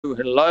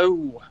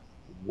Hello,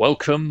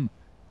 welcome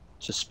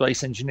to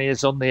Space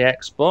Engineers on the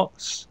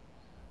Xbox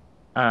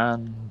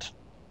and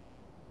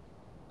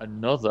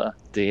another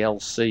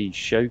DLC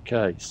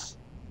showcase.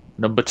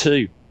 Number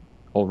 2,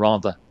 or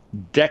rather,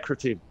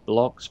 Decorative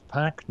Blocks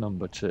Pack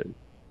number 2.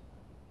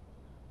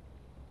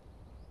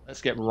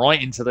 Let's get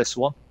right into this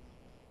one.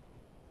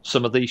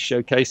 Some of these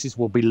showcases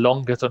will be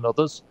longer than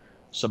others,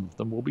 some of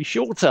them will be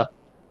shorter.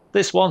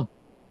 This one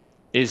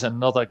is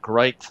another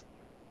great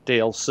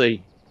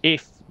DLC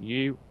if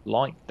you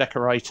like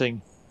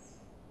decorating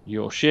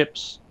your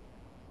ships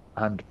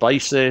and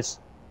bases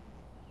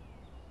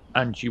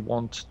and you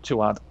want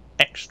to add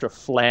extra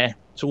flair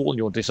to all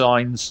your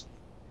designs.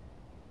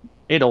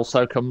 It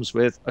also comes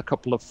with a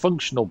couple of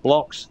functional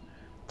blocks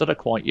that are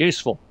quite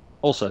useful.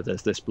 Also,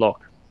 there's this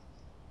block.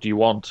 Do you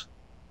want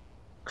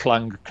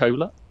Clang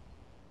Cola?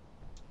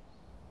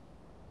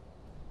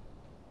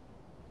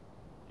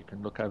 You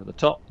can look over the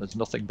top. There's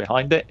nothing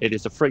behind it. It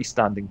is a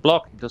freestanding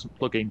block. It doesn't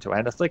plug into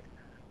anything.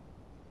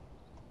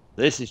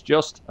 This is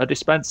just a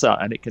dispenser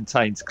and it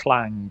contains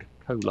Clang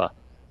Cola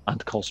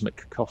and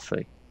Cosmic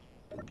Coffee.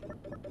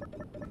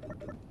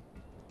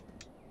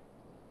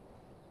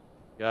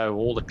 Go,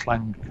 all the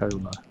Clang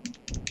Cola.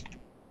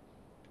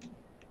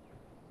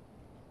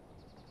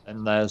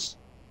 And there's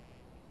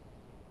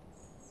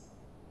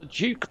the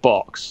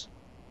jukebox.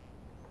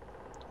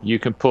 You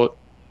can put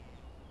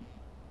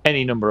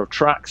any number of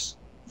tracks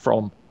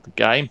from the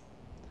game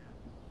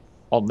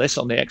on this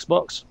on the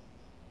Xbox,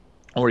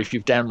 or if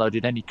you've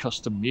downloaded any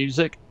custom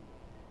music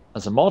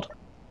as a mod,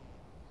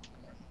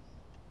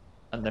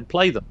 and then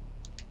play them.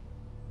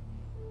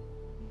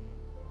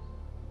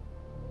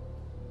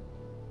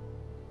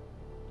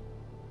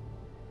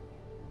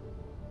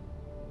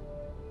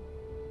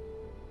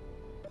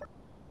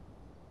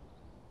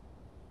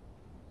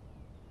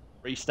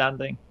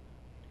 Freestanding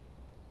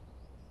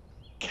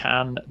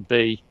can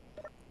be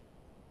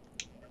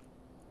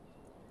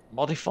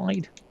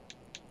modified.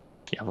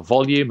 You have a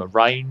volume, a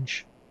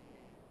range,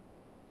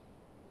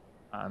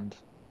 and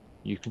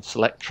you can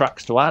select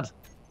tracks to add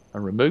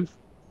and remove.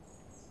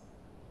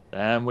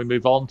 Then we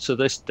move on to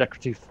this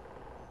decorative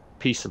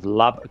piece of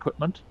lab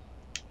equipment.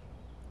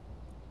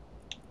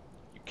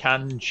 You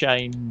can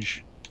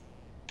change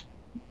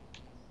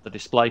the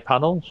display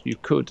panels. You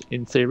could,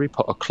 in theory,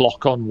 put a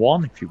clock on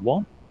one if you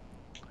want.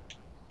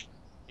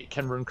 It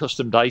can run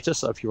custom data,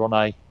 so if you're on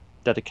a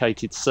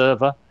dedicated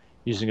server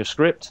using a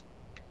script.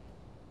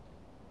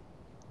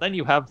 Then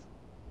you have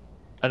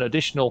an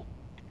additional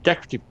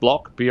decorative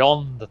block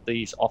beyond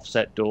these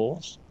offset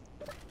doors.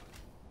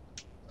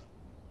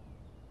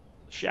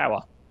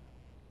 Shower.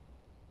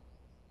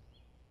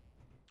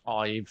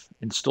 I've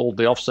installed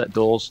the offset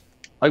doors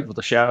over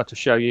the shower to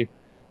show you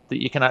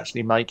that you can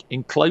actually make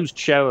enclosed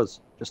showers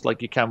just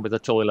like you can with a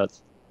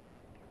toilet.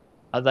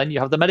 And then you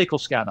have the medical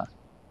scanner.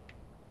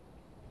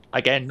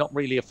 Again, not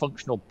really a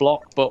functional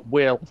block, but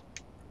will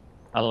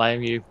allow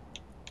you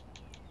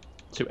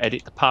to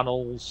edit the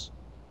panels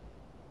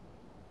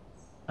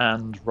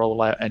and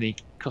roll out any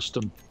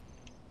custom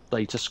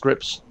data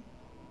scripts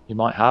you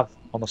might have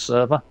on a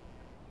server.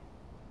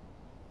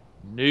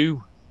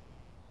 New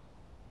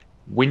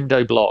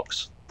window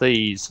blocks.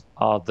 These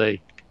are the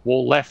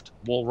wall left,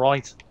 wall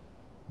right,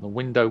 the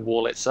window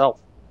wall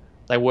itself.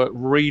 They work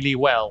really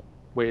well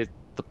with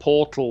the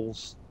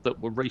portals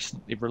that were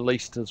recently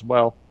released as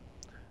well,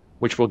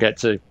 which we'll get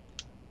to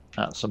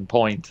at some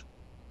point.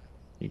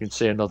 You can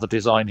see another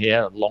design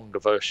here, a longer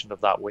version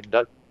of that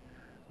window.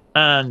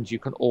 And you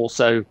can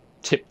also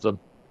tip them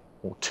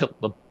or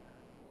tilt them.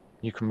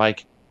 You can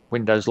make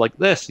windows like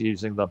this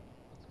using them.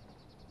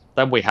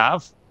 Then we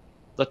have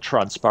the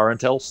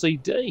transparent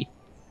LCD.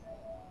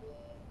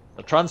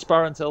 The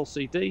transparent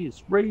LCD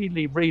is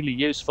really, really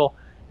useful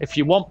if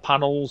you want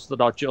panels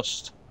that are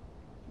just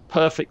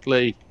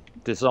perfectly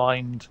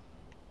designed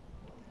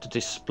to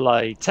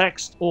display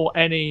text or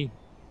any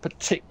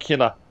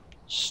particular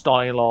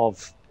style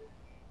of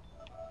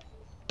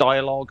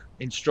dialogue,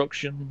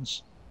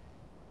 instructions,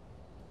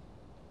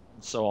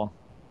 and so on.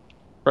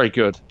 Very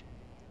good.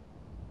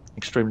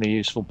 Extremely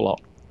useful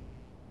block.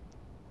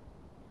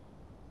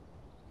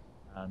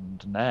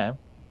 And now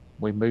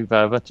we move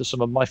over to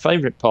some of my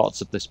favourite parts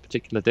of this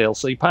particular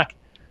DLC pack.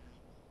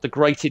 The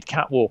grated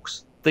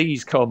catwalks.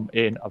 These come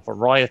in a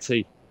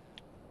variety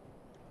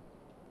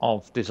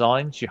of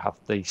designs. You have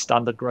the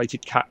standard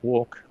grated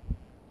catwalk,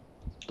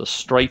 the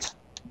straight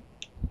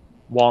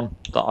one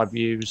that I've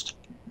used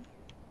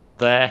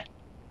there,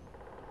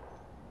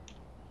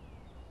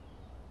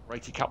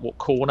 grated catwalk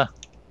corner,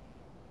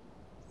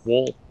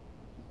 wall,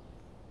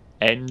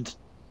 end,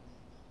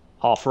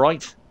 half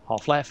right,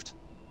 half left,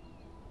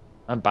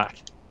 and back.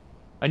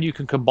 And you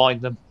can combine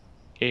them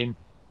in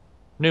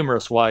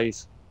numerous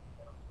ways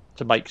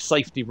to make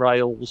safety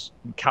rails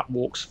and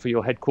catwalks for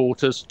your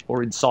headquarters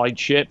or inside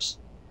ships.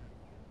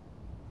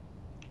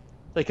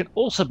 They can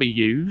also be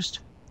used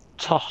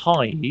to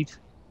hide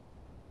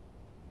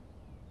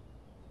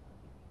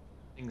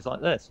things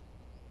like this.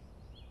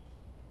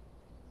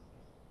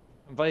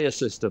 Conveyor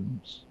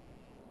systems.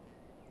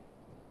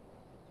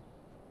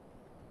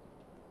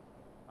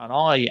 And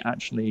I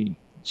actually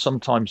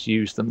sometimes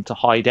use them to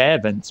hide air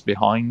vents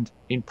behind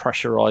in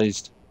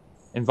pressurized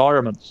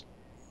environments.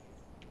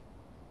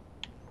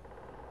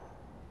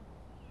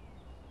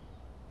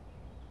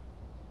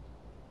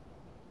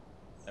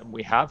 And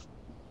we have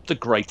the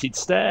grated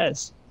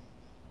stairs.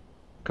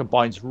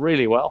 Combines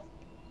really well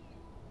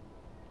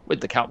with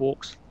the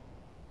catwalks.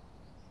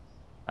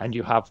 And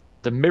you have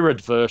the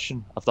mirrored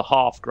version of the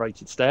half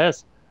grated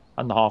stairs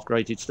and the half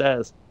grated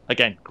stairs.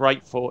 Again,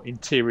 great for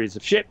interiors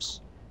of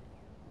ships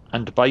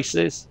and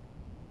bases.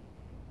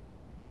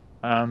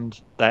 And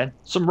then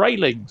some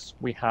railings.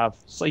 We have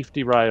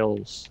safety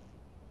rails.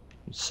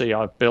 You see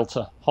I've built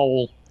a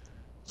whole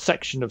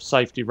section of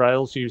safety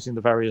rails using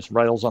the various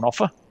rails on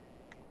offer.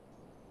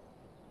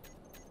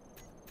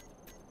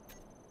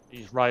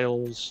 These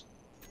rails,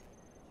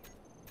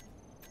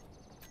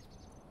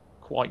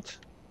 quite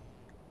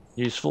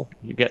useful.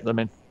 You get them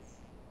in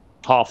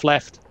half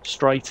left,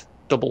 straight,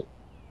 double,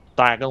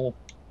 diagonal,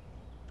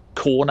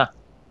 corner,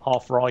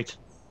 half right.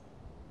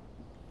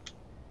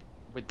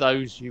 With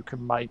those you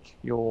can make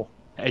your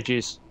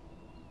edges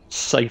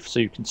safe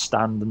so you can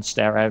stand and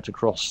stare out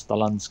across the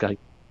landscape.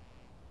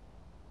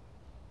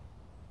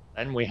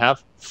 Then we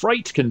have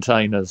freight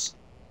containers.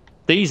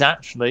 These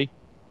actually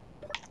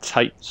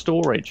take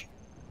storage.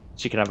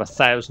 So you can have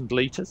 1,000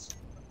 litres,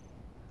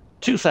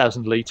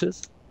 2,000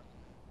 litres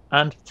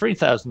and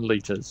 3,000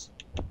 litres.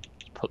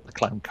 Put the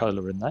clam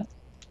cola in there.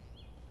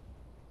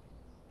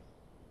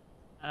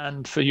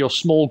 And for your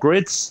small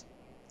grids,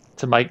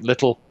 to make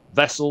little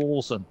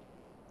vessels and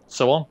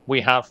so on,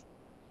 we have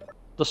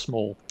the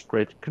small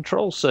grid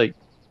control seat.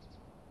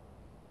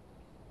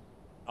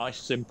 Nice,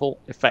 simple,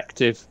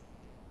 effective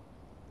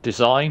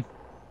design.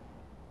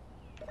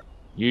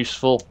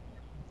 Useful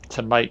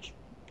to make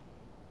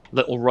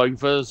little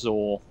rovers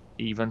or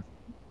even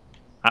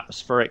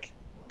atmospheric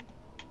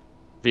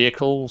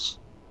vehicles.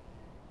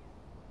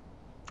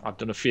 I've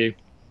done a few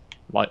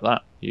like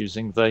that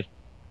using the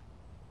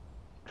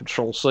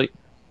control seat.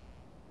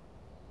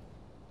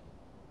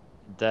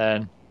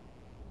 Then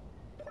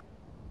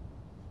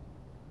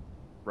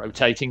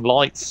rotating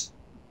lights.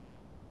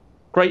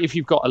 Great if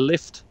you've got a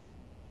lift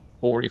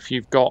or if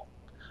you've got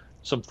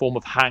some form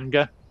of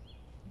hangar.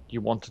 You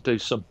want to do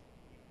some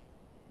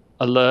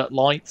alert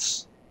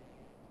lights.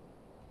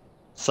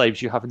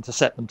 Saves you having to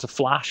set them to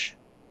flash.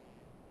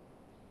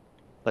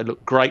 They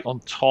look great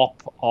on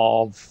top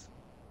of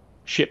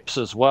ships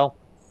as well,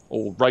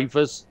 or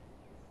rovers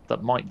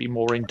that might be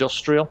more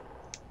industrial.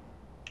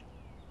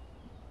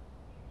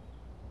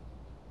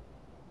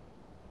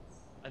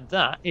 And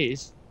that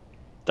is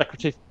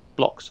Decorative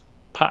Blocks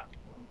Pack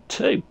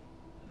 2.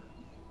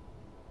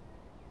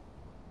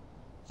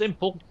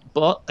 Simple,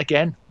 but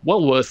again,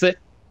 well worth it.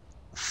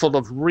 Full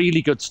of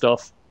really good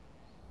stuff.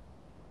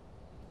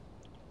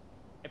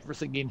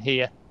 Everything in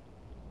here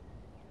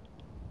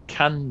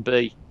can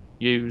be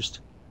used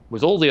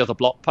with all the other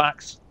block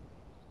packs,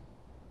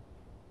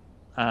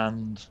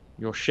 and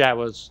your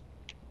showers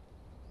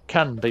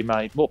can be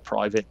made more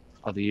private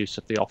by the use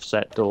of the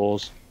offset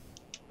doors.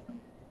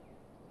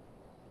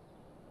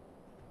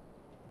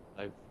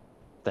 So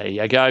there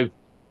you go.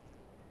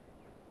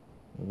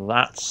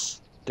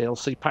 That's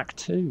DLC Pack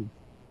 2.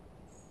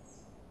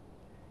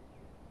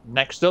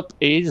 Next up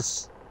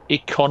is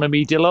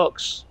Economy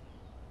Deluxe.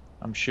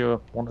 I'm sure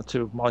one or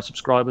two of my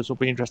subscribers will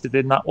be interested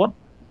in that one.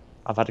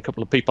 I've had a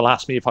couple of people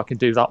ask me if I can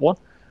do that one,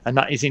 and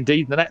that is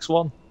indeed the next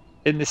one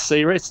in this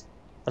series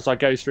as I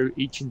go through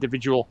each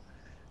individual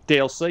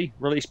DLC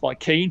released by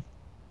Keen.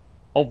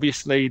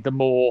 Obviously, the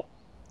more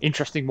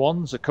interesting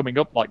ones are coming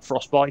up, like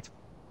Frostbite,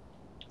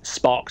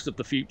 Sparks of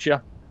the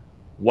Future,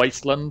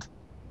 Wasteland,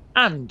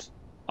 and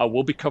I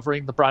will be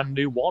covering the brand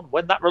new one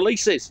when that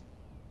releases.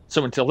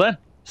 So until then,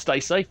 stay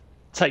safe,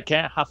 take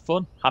care, have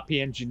fun,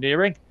 happy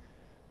engineering.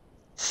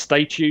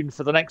 Stay tuned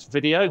for the next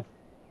video.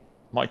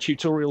 My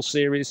tutorial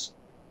series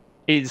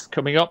is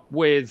coming up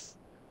with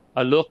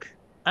a look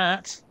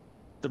at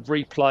the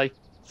replay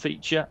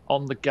feature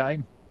on the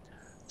game,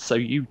 so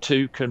you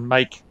too can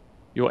make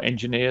your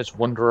engineers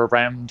wander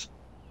around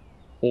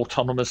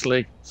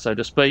autonomously, so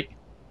to speak.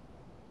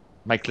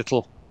 Make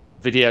little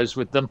videos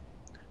with them.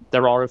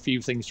 There are a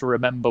few things to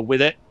remember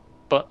with it,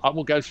 but I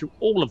will go through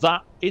all of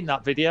that in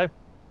that video.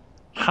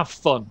 Have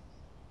fun.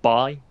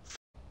 Bye.